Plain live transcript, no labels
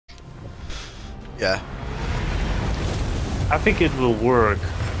Yeah. I think it will work.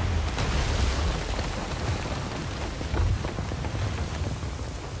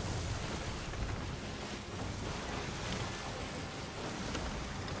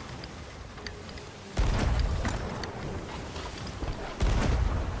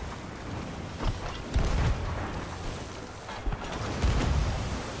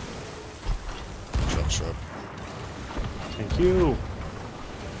 Sure. Thank you.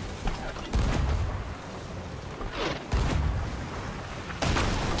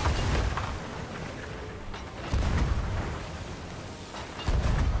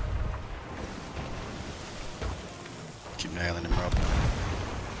 Keep nailing him, Rob.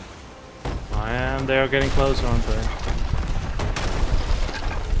 I am. They are getting closer, aren't they?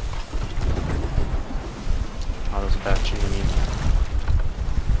 Oh, there's a bad genie.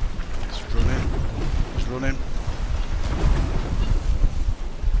 He's running. He's running.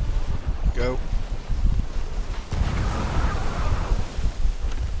 Go.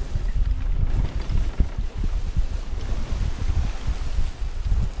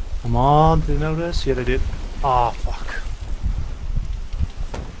 Come on, did you know this? Yeah, they did. Ah, oh, fuck.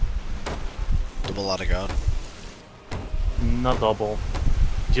 Double ladder guard. Not double.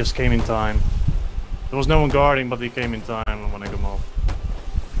 Just came in time. There was no one guarding, but he came in time when I come off.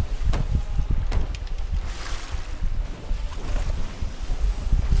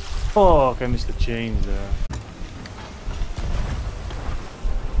 Fuck, I missed the change there.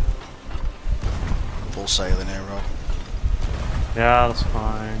 Full sailing here, Rob. Yeah, that's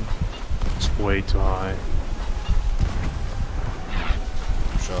fine. It's way too high.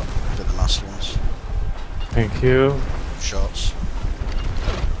 Shot. Did the mast once. Thank you. Shots.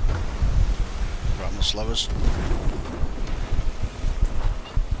 Right on the slowers.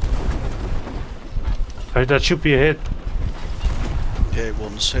 Hey, that should be a hit. Hit it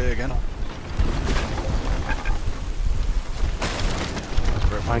once, hit it again.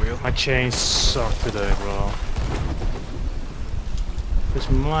 Broke my wheel. My chains suck today, bro. This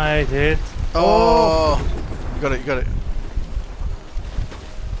might hit. Oh! You got it, you got it.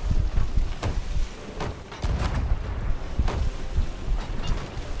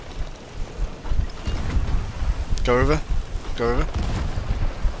 Go over. Go over.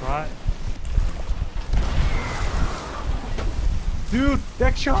 Right. Dude,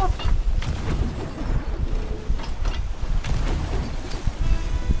 deck shot!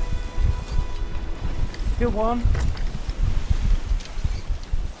 Kill one.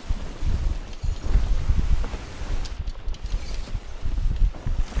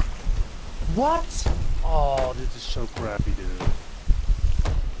 What? Oh, this is so crappy, dude.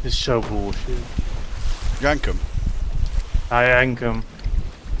 This is so bullshit. Yank him. I yank him.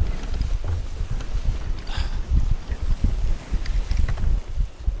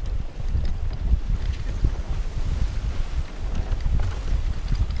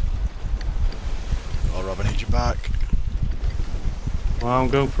 Oh, Rob, I need you back. Well, I'm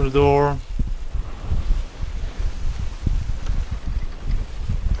going for the door.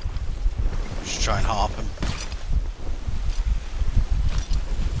 Just try and harp him.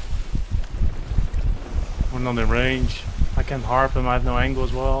 We're not in range. I can harp him, I have no angle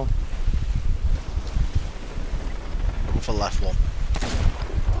as well. Go for the left one.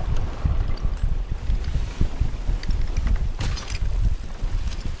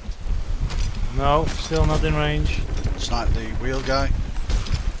 No, still not in range. Snipe the wheel guy.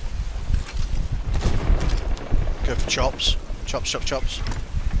 Go for chops. Chops, chops, chops.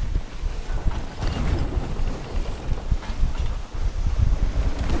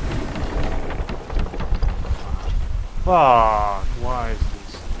 Fuck, why is this?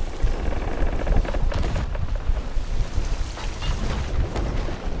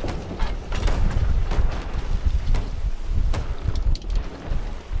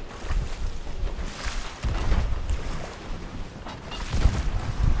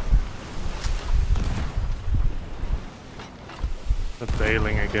 The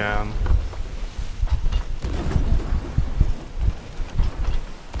bailing again.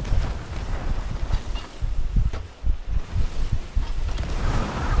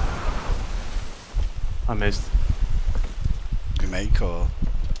 I missed. You make or?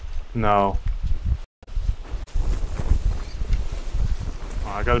 No. Oh,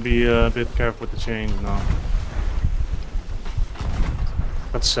 I gotta be a bit careful with the change now.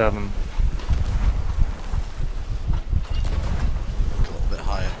 That's 7. A little bit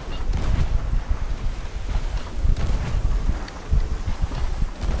higher.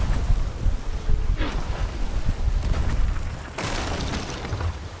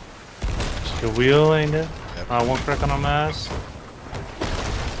 Your wheel ain't it? Yep. One crack on our mass.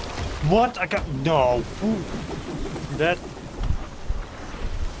 What? I got no. Ooh. That.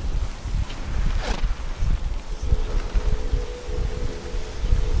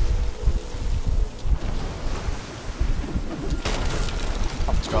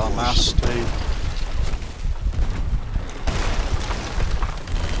 It's got a mast.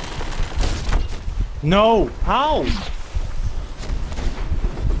 No! How? You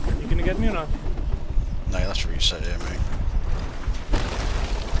gonna get me or not? No, that's reset here, mate.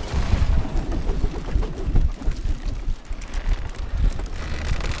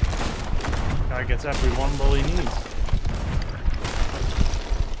 Guy gets every one ball he needs.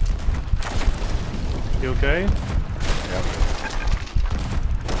 You okay? Yep.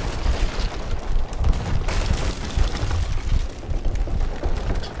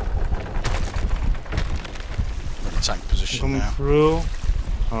 We're in tank position Coming now. through.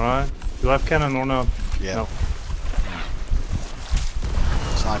 Alright. Do I have cannon or not? Yeah. No.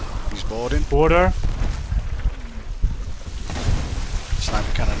 Sniper, he's boarding. Border.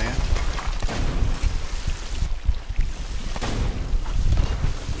 Sniper cannon here.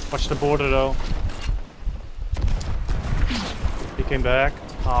 Watch the border though. He came back.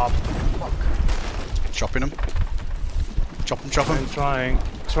 Ah, fuck. Chopping him. Chop him. I'm trying.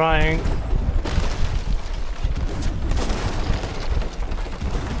 Trying.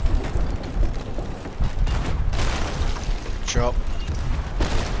 Chop.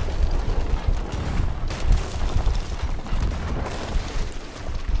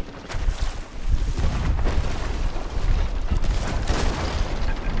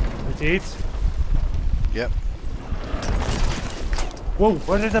 Eat. Yep. Whoa,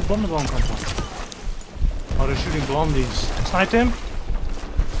 where did that bomb come from? Oh, they're shooting blondies. Sniped him?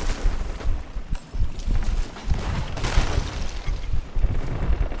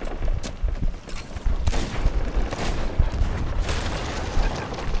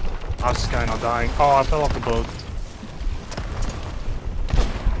 How's this guy not dying? Oh, I fell off the boat.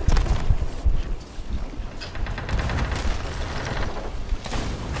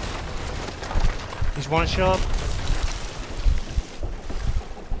 He's one shot.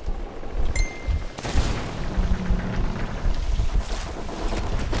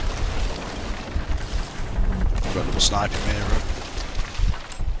 Got a little sniper mirror.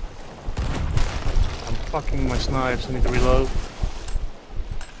 I'm fucking my snipes. I need to reload.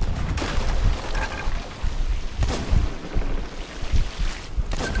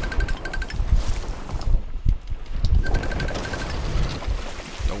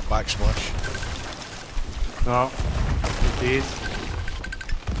 Don't backsplash. No. Indeed.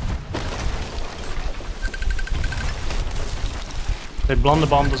 They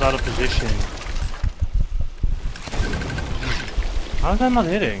blunderbombed us out of position. How is that not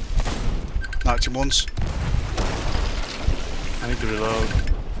hitting? Knocked him once. I need to reload.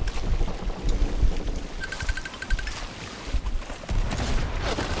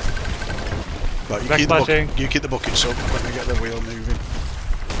 Right, Backsplashing. you keep the buckets up. Let me get the wheel moving.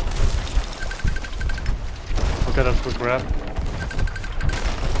 Okay, that's a quick grab.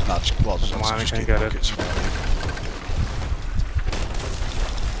 Nah, Come on, I just can't keep get the it. buckets.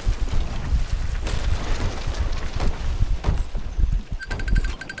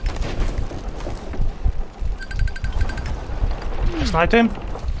 Sniped him?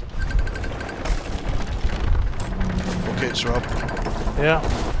 Buckets, Rob. Yeah.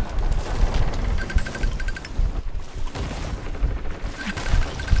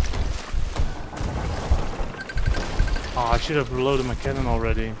 Oh, I should have reloaded my cannon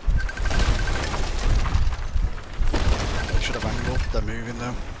already. They should have angled. They're moving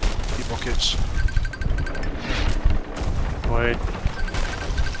now. Keep buckets. Wait.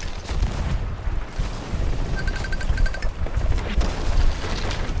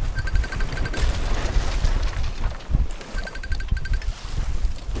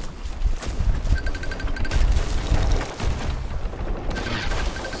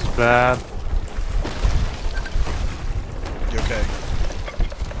 This is bad. You okay?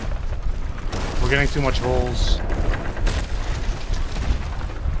 We're getting too much holes.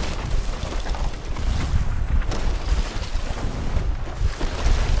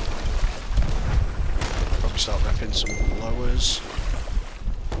 Probably start repping some lowers.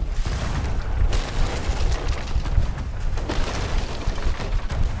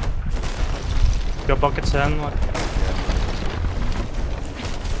 Got buckets in. Like,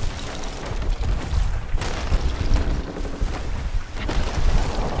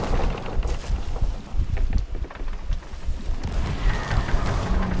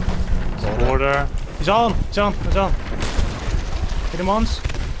 border. He's on! He's on! He's on! Hit him once.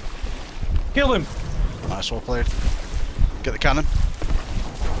 Kill him! Nice, well played. Get the cannon.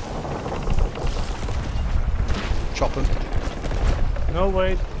 Chop him. No,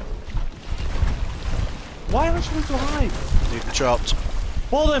 wait. Why am I shooting too high? Need him chopped.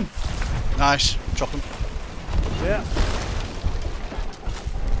 Hold him! Nice. Chop him. Yeah.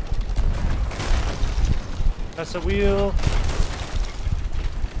 That's a wheel.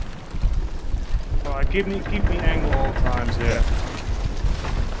 Alright, keep me angle all times here. Yeah.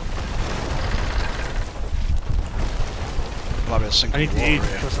 Might be a sink I need in to the eat water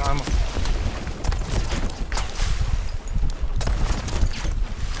here. because I'm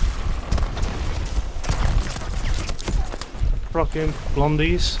fucking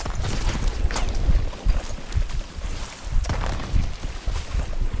blondies.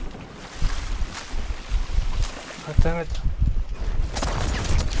 God damn it.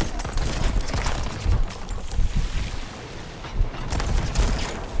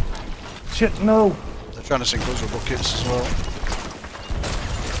 Shit, no! They're trying to sink us with buckets as well.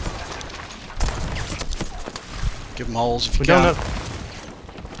 Give them holes if you We can. don't have...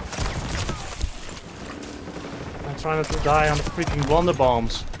 I'm trying not to die on the freaking wonder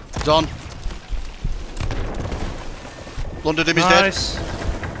bombs. Done. Blundered him, he's dead. Nice.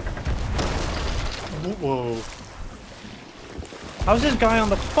 Whoa. How's this guy on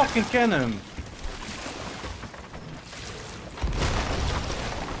the fucking cannon?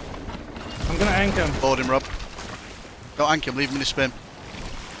 I'm gonna ank him. Board him, Rob. Don't ank him, leave him in his spin.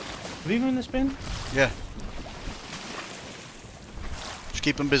 Leave him in the spin? Yeah. Just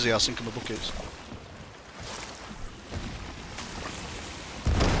keep him busy, I'll sink him with buckets.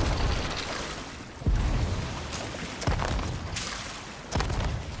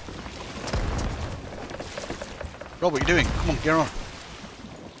 Rob, what are you doing? Come on, get on.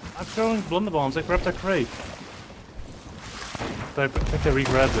 I'm throwing blunderbombs. I grabbed that crate. I think I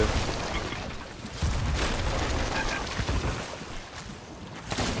re-grabbed it.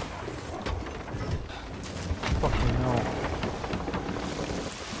 Fucking hell.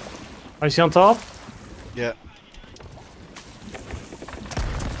 Are you on top? Yeah.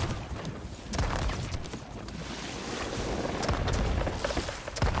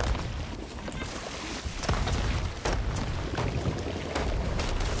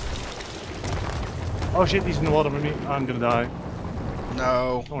 Oh shit, he's in the water with me. I'm gonna die.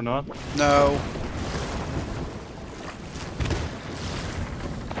 No. Or not. No.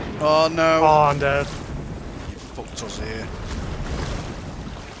 Oh no. Oh, I'm dead. You fucked us here.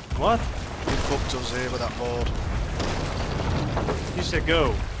 What? You fucked us here with that board. You said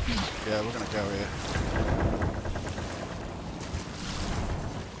go. Yeah, we're gonna go here.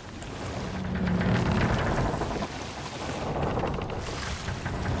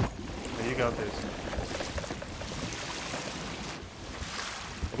 Yeah, you got this.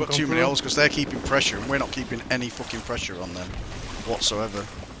 We've got too many holes because they're keeping pressure and we're not keeping any fucking pressure on them whatsoever.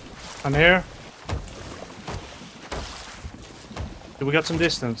 I'm here. Do we got some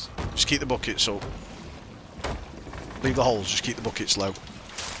distance? Just keep the buckets up. Leave the holes, just keep the buckets low.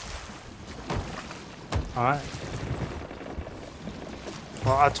 Alright.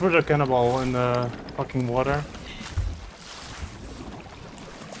 Well, I threw the cannonball in the fucking water.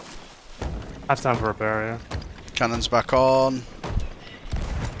 I have time for repair, yeah. Cannon's back on.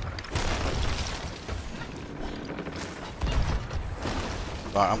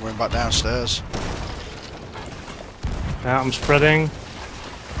 Right, I'm going back downstairs. Yeah, I'm spreading.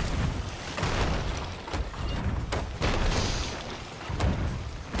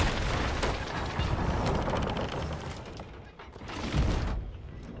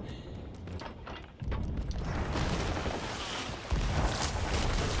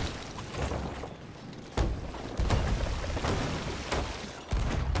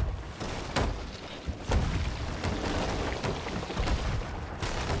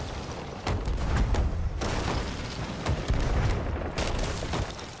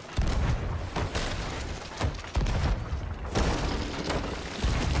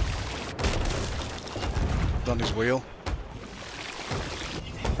 On his wheel.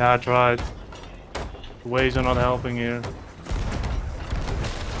 Yeah, I tried. The waves are not helping here.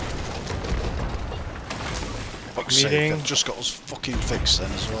 Fuck's sake, Meeting. they've just got us fucking fixed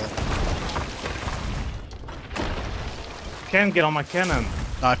then as well. Can't get on my cannon.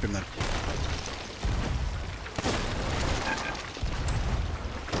 Snipe him then.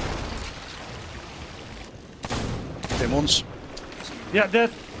 Hit him once. Yeah, dead.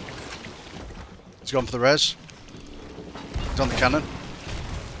 He's gone for the res. He's on the cannon.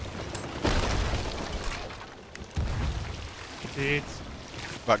 Indeed.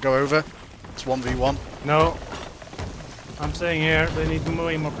 Right, go over. It's 1v1. No. I'm staying here. They need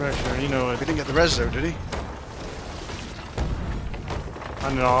way more pressure. You know He it. didn't get the res though, did he?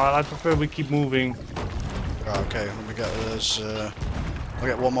 I know. I prefer we keep moving. Right, okay, let me get us. I'll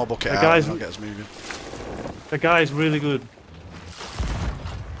get one more bucket The out guy's- and I'll get us moving. The guy is really good.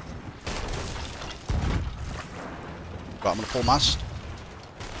 Right, I'm gonna pull mast.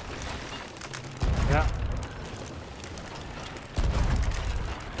 Yeah.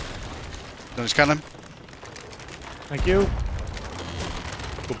 Done his cannon. Thank you.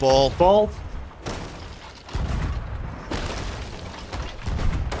 Good ball. Bolt.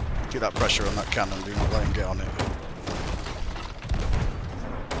 Keep that pressure on that cannon, do not let him get on it.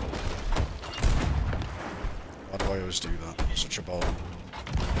 Why do I always do that? Such a ball.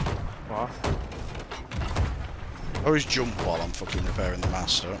 What? I always jump while I'm fucking repairing the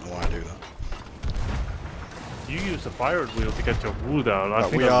mast, I don't know why I do that. You use the pirate wheel to get your wood out. I Right,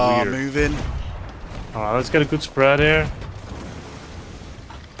 think we that's are weird. moving. Alright, let's get a good spread here.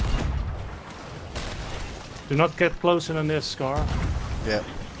 Do not get closer than this, Scar. Yeah.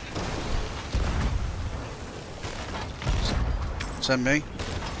 Send me.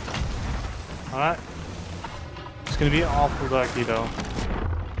 Alright. It's gonna be awful lucky though.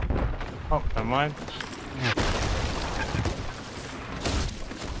 Oh, never mind.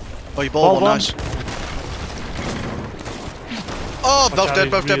 Oh, you ball one, one. nice. Oh, both That dead,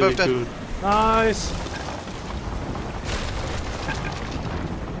 is both dead, really both dead. good. Nice!